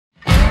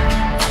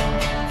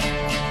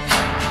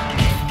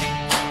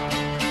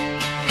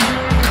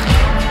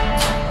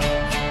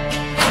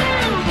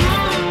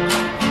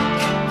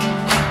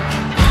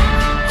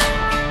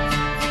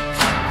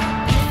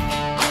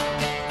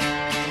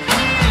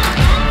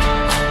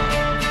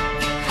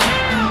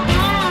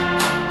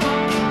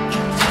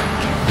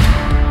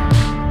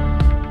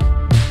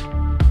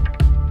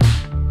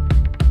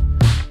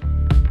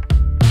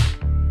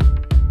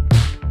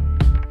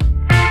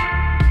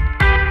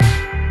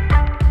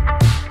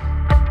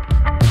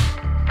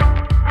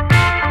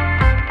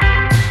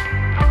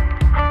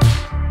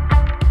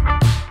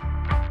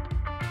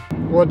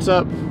what's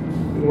up?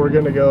 We're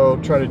gonna go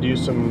try to do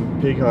some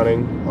pig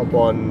hunting up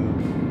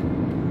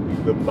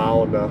on the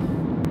Mauna.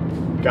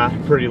 Got a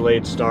pretty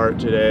late start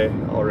today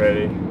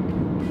already.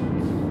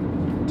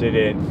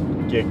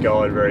 Didn't get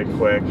going very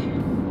quick.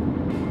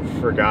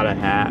 Forgot a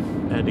hat.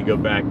 Had to go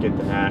back get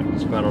the hat,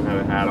 because if I don't have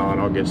a hat on,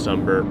 I'll get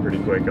sunburned pretty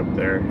quick up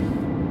there.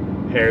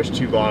 Hair's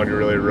too long to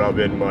really rub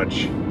in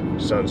much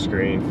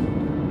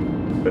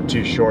sunscreen, but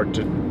too short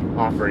to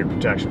offer any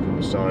protection from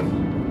the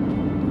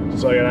sun.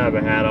 So I gotta have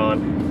a hat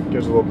on.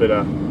 Gives a little bit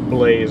of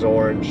blaze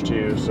orange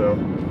too, so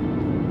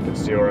you can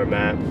see where I'm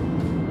at.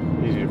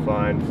 Easy to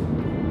find.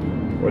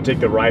 I'm gonna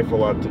take the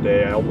rifle up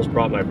today. I almost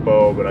brought my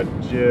bow, but I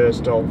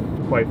just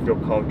don't quite feel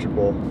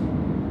comfortable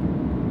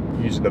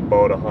using the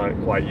bow to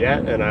hunt quite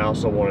yet, and I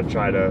also want to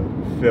try to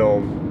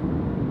film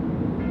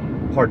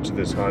parts of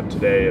this hunt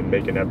today and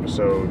make an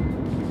episode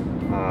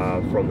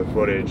from the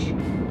footage.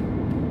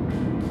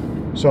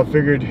 So I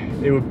figured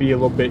it would be a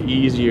little bit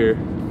easier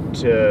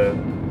to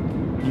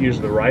use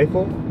the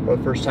rifle the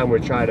first time we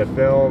try to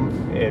film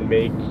and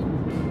make,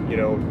 you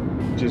know,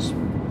 just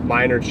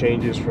minor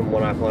changes from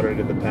what I've hunted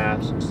in the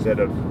past, instead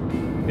of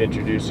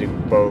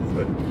introducing both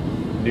a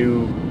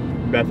new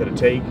method of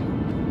take,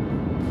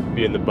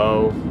 being the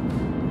bow,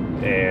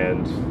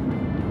 and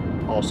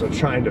also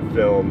trying to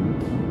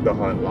film the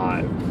hunt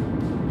live.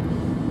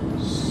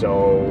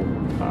 So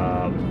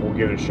we'll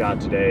give it a shot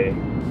today.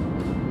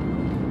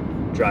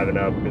 Driving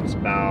up, it's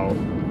about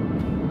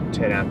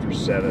 10 after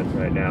 7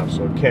 right now,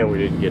 so again, we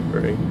didn't get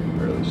very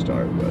early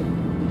start, but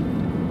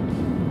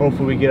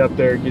hopefully we get up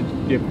there,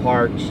 get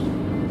parked,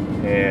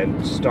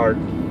 and start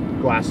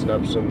glassing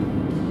up some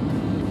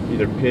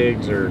either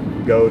pigs or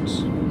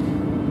goats,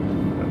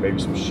 maybe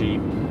some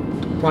sheep.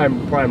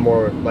 Probably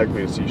more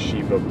likely to see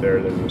sheep up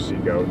there than we'll see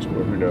goats,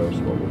 but who knows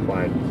what we'll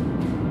find.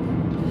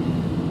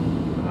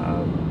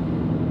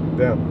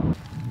 Yeah.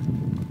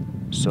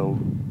 So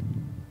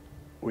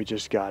we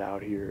just got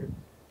out here,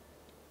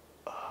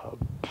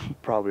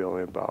 probably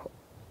only about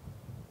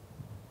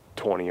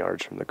 20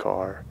 yards from the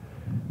car.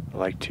 I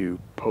like to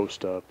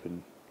post up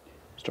and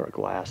start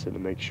glassing to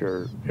make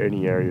sure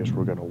any areas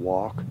we're gonna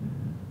walk,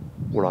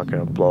 we're not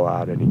gonna blow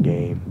out any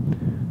game.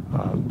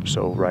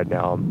 So right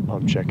now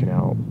I'm checking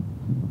out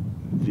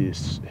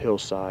this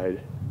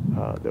hillside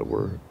that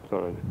we're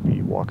going to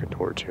be walking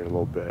towards here in a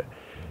little bit,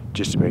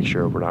 just to make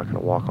sure we're not going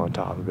to walk on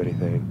top of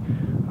anything,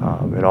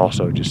 and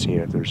also just seeing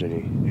if there's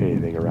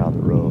anything around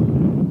the road.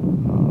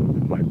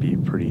 It might be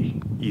pretty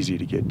easy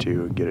to get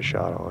to and get a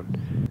shot on.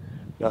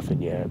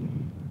 Nothing yet.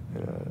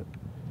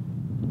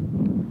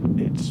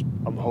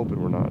 I'm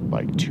hoping we're not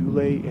like too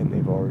late and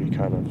they've already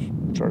kind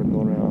of started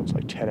milling around. It's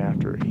like 10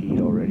 after 8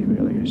 already. We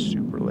got like a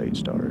super late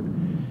start,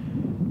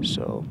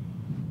 so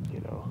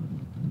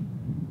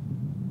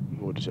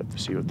we'll just have to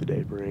see what the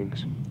day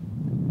brings.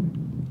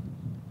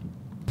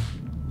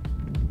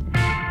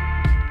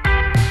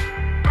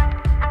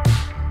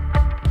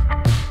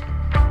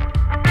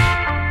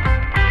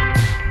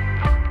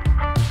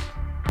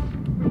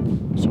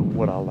 So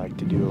what I like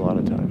to do a lot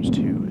of times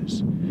too is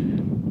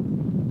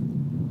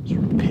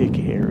sort of pick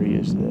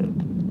areas that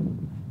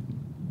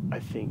I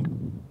think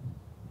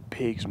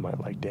pigs might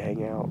like to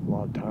hang out. A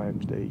lot of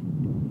times they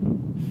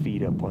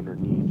feed up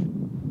underneath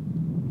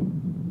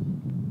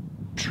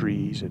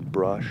trees and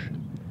brush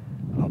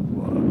up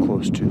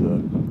close to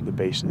the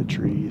base of the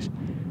trees.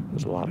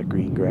 There's a lot of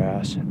green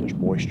grass and there's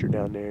moisture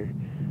down there.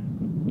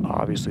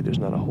 Obviously there's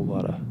not a whole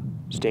lot of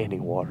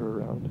standing water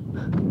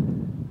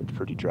around. It's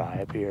pretty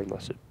dry up here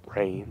unless it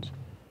rains,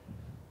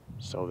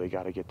 so they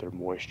got to get their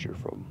moisture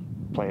from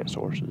plant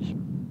sources.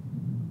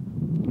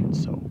 And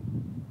so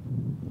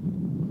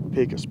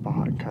pick a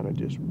spot and kind of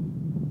just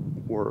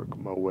work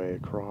my way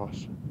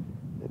across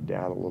and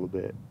down a little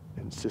bit,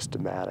 and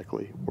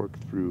systematically work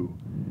through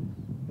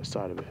the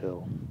side of a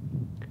hill.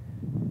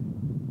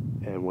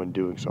 And when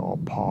doing so, I'll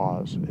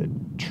pause at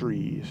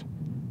trees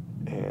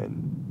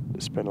and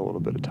spend a little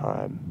bit of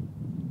time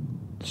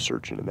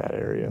searching in that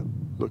area,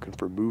 looking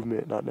for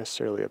movement, not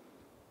necessarily a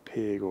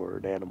pig or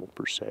an animal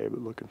per se,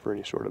 but looking for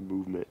any sort of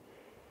movement.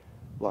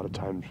 A lot of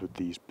times with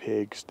these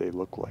pigs, they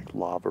look like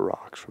lava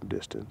rocks from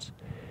distance.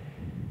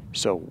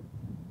 So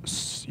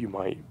you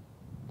might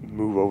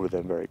move over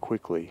them very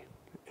quickly,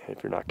 and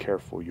if you're not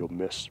careful, you'll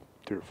miss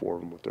 3 or 4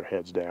 of them with their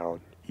heads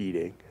down,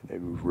 eating. They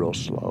move real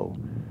slow.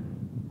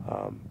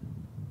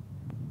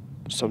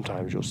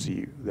 Sometimes you'll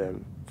see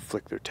them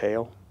flick their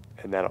tail,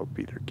 and that'll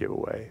be their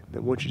giveaway.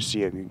 Then once you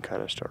see them, you can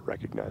kind of start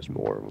recognizing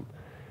more of them,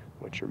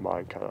 once your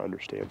mind kind of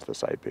understands the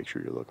sight picture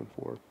you're looking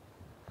for.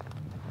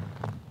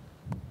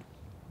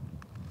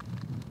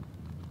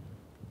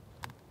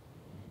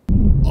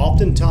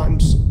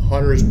 Oftentimes,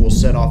 hunters will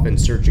set off in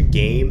search of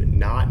game,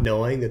 not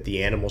knowing that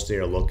the animals they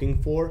are looking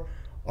for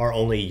are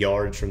only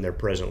yards from their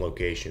present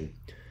location.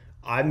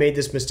 I've made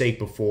this mistake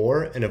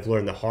before and have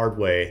learned the hard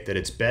way that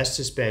it's best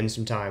to spend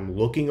some time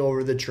looking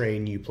over the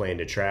terrain you plan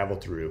to travel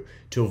through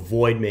to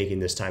avoid making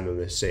this type of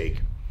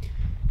mistake.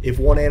 If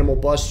one animal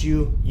busts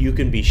you, you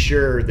can be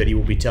sure that he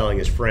will be telling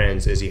his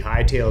friends as he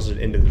hightails it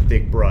into the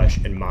thick brush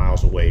and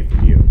miles away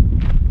from you.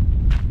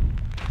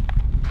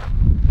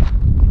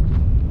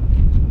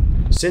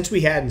 Since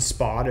we hadn't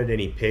spotted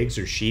any pigs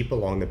or sheep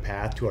along the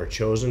path to our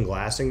chosen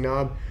glassing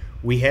knob,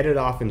 we headed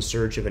off in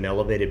search of an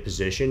elevated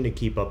position to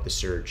keep up the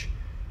search.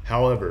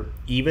 However,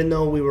 even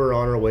though we were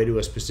on our way to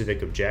a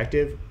specific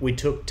objective, we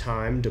took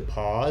time to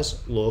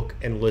pause, look,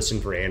 and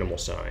listen for animal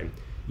sign.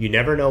 You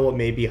never know what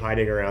may be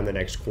hiding around the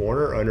next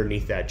corner or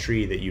underneath that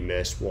tree that you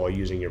missed while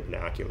using your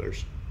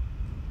binoculars.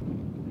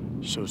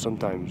 So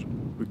sometimes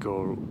we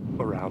go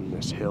around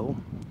this hill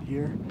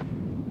here,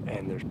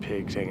 and there's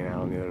pigs hanging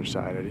out on the other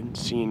side. I didn't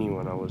see any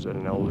when I was at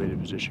an elevated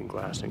position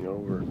glassing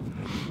over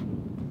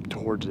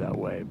towards that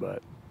way,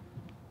 but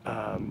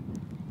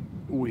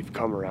we've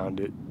come around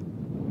it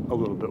a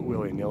little bit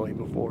willy-nilly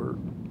before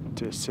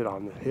to sit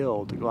on the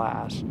hill to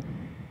glass,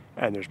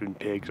 and there's been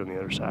pigs on the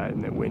other side,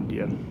 and they wind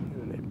you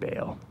and they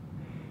bail.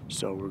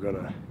 So we're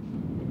gonna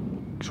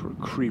sort of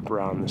creep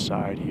around the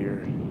side here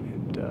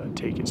and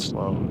take it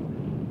slow.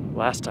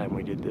 Last time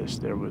we did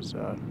this, we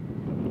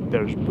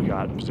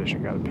got in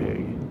position, got a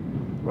pig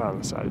right on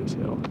the side of this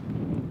hill.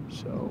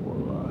 So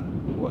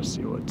we'll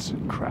see what's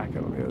cracking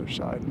on the other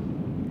side.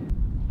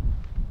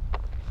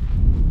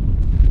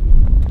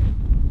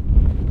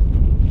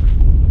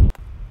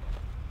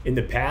 In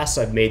the past,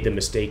 I've made the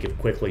mistake of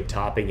quickly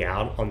topping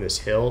out on this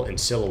hill and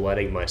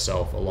silhouetting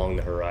myself along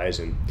the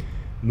horizon.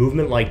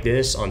 Movement like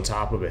this on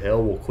top of a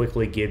hill will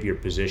quickly give your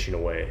position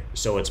away,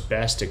 so it's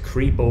best to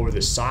creep over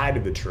the side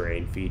of the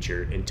terrain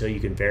feature until you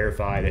can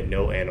verify that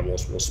no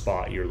animals will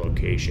spot your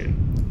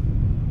location.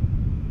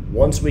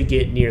 Once we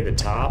get near the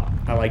top,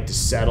 I like to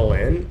settle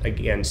in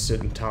against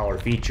some taller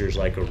features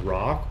like a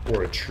rock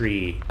or a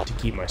tree to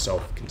keep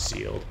myself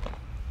concealed.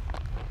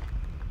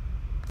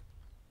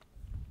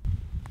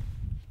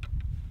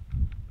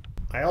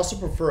 I also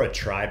prefer a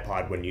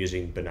tripod when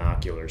using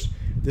binoculars.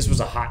 This was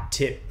a hot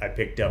tip I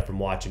picked up from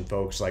watching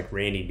folks like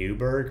Randy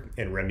Newberg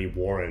and Remy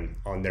Warren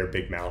on their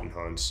big mountain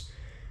hunts.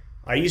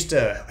 I used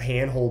to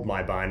handhold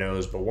my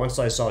binos, but once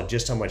I saw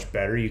just how much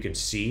better you could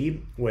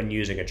see when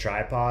using a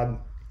tripod,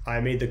 I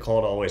made the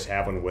call to always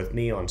have one with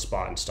me on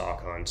spot and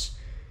stalk hunts.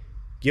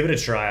 Give it a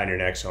try on your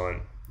next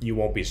hunt. You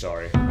won't be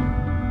sorry.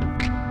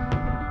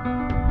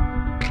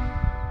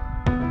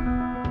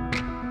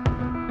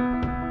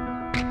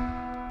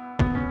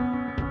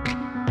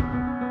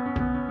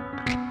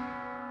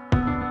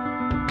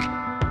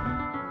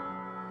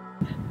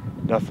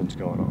 Nothing's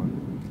going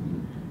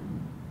on.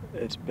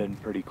 It's been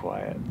pretty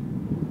quiet.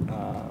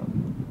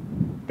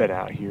 Been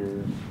out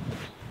here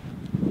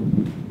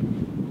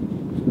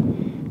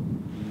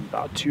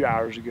about 2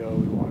 hours ago.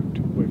 We walked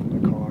away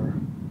from the car.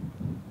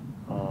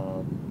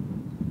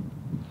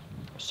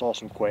 Saw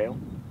some quail,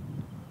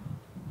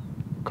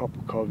 a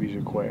couple coveys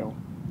of quail,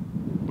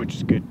 which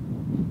is good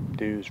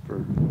news for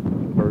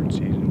bird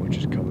season, which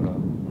is coming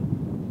up.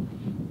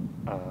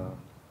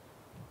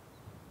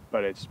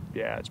 But it's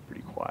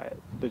pretty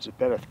quiet. There's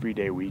been a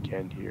 3-day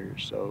weekend here,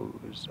 so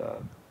it was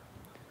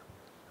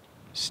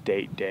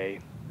state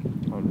day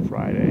on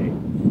Friday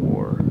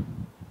for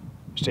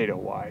state of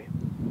Hawaii.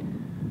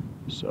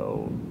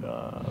 So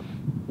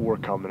we're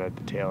coming at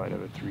the tail end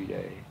of a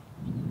 3-day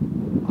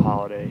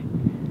holiday,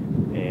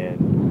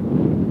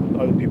 and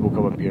other people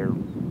come up here,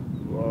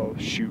 well,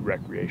 shoot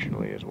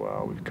recreationally as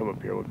well. We've come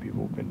up here with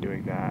people who've been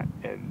doing that,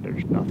 and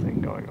there's nothing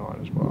going on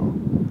as well.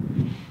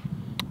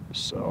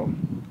 So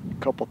a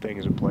couple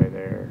things in play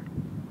there.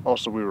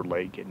 Also, we were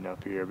late getting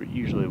up here, but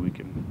usually we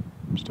can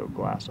still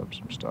glass up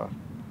some stuff.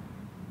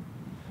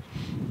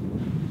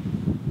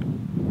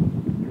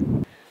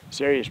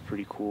 This area is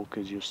pretty cool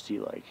because you'll see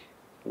like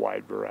a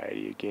wide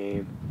variety of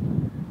game.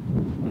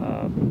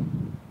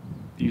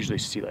 You usually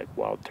see like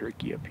wild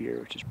turkey up here,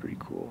 which is pretty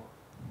cool.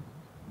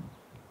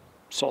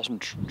 Saw some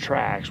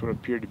tracks, what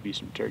appeared to be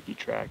some turkey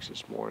tracks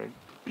this morning,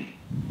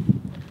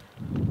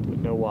 but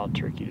no wild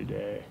turkey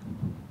today.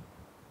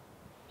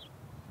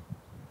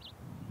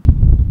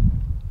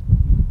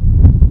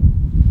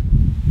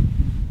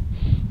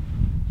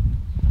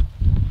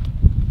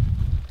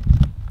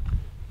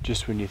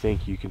 Just when you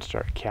think you can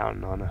start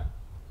counting on a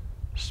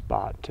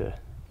spot to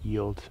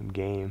yield some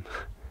game,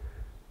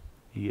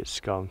 you get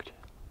skunked.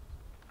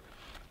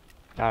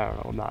 I don't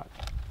know, I'm not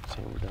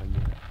saying we're done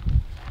yet.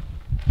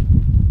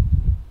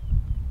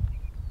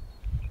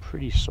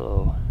 Pretty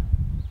slow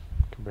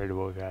compared to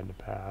what we've had in the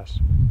past.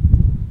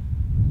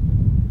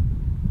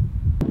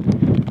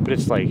 But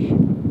it's like,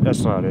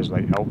 that's not it is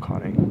like elk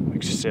hunting.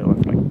 Like sit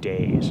with like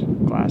days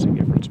glassing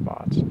different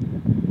spots.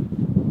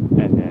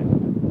 And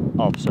then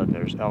all of a sudden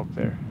there's elk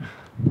there.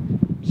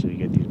 So you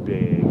get these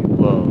big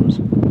lows,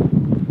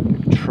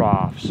 like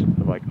troughs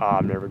of like, oh,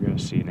 I'm never gonna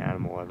see an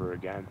animal ever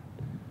again.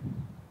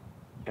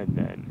 And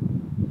then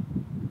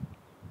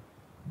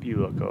you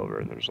look over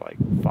and there's like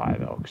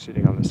 5 elk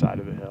sitting on the side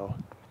of a hill.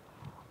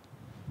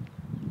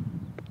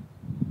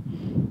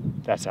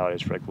 That's how it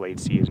is for like late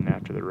season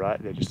after the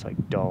rut. They just like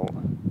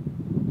don't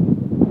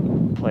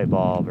play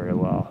ball very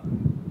well.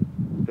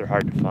 They're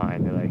hard to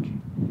find. They like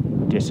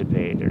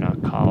dissipate. They're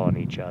not calling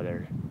each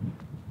other.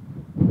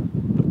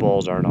 The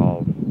bulls aren't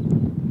all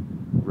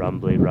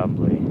rumbly,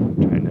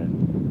 trying to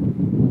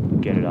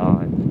get it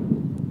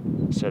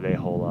on. So they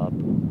hole up.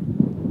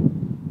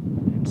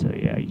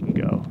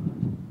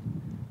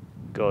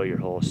 go your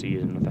whole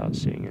season without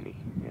seeing any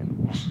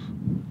animals.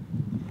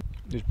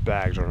 These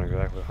bags aren't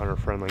exactly hunter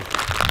friendly.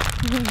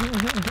 You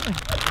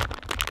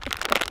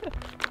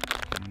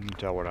can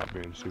tell we're not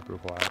being super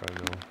quiet, I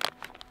know.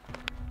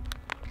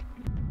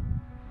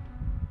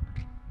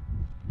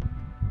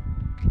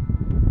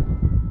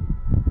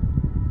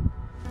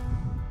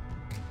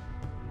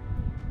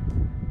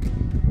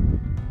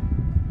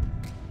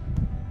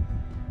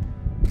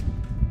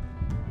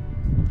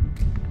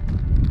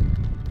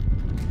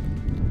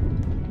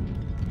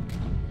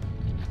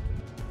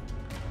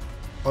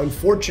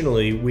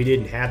 Unfortunately, we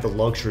didn't have the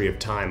luxury of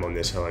time on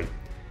this hunt.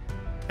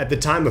 At the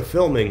time of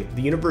filming,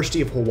 the University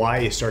of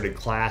Hawaii started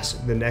class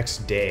the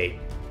next day,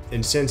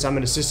 and since I'm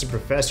an assistant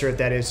professor at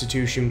that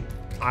institution,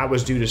 I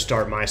was due to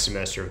start my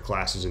semester of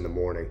classes in the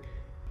morning.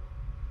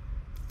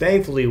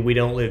 Thankfully, we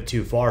don't live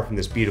too far from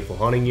this beautiful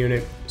hunting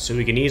unit, so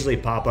we can easily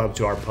pop up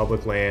to our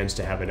public lands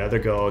to have another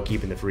go at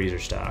keeping the freezer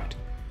stocked.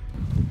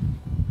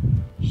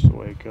 Just the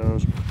way it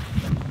goes.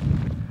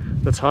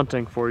 That's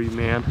hunting for you,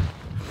 man.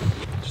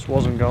 Just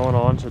wasn't going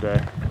on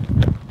today.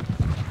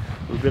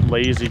 We've been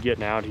lazy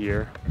getting out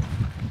here.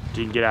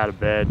 Didn't get out of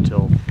bed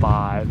till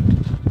 5.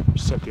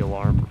 Set the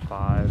alarm for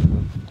 5.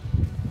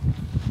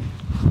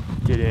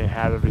 Didn't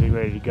have everything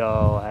ready to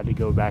go. I had to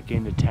go back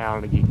into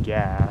town to get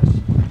gas.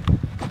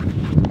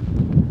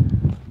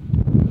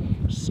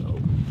 So,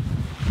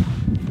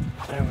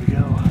 there we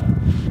go.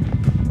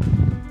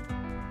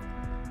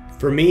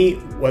 For me,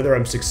 whether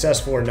I'm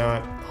successful or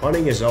not,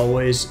 hunting is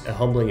always a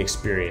humbling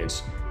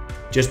experience.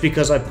 Just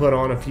because I put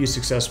on a few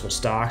successful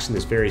stalks in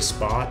this very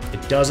spot,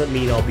 it doesn't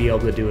mean I'll be able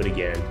to do it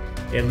again.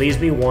 It leaves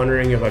me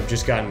wondering if I've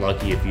just gotten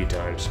lucky a few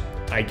times.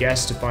 I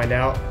guess to find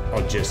out,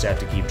 I'll just have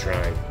to keep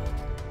trying.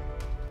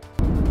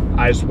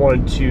 I just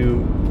wanted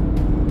to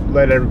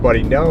let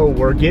everybody know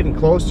we're getting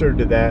closer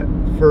to that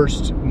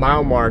first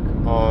mile mark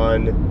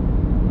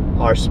on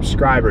our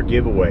subscriber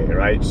giveaway,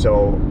 right?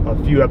 So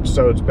a few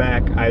episodes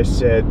back, I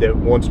said that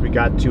once we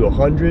got to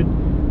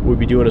 100, we'd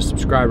be doing a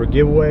subscriber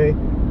giveaway.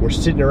 We're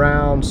sitting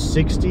around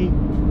 60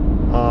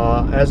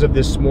 as of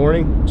this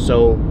morning,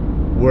 so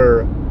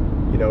we're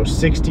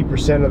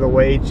 60% of the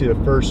way to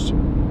the first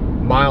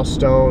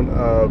milestone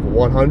of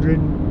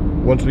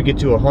 100. Once we get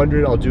to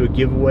 100, I'll do a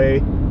giveaway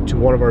to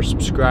one of our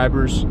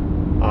subscribers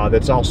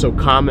that's also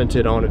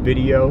commented on a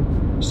video.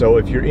 So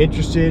if you're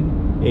interested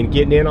in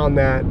getting in on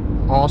that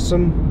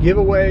awesome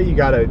giveaway, you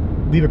gotta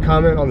leave a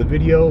comment on the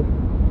video.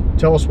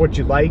 Tell us what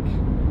you like,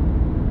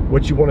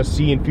 what you want to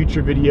see in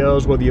future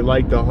videos, whether you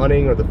like the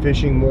hunting or the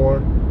fishing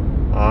more.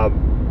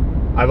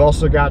 I've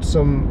also got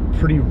some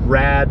pretty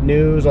rad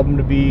news I'm going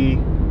to be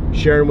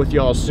sharing with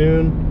y'all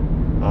soon.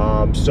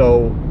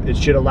 So it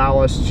should allow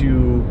us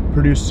to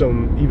produce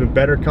some even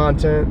better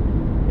content,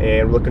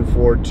 and looking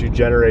forward to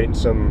generating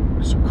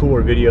some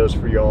cooler videos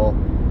for y'all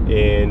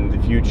in the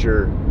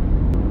future.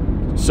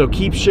 So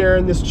keep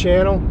sharing this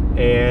channel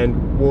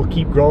and we'll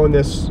keep growing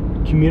this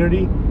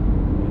community,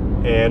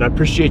 and I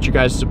appreciate you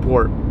guys'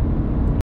 support.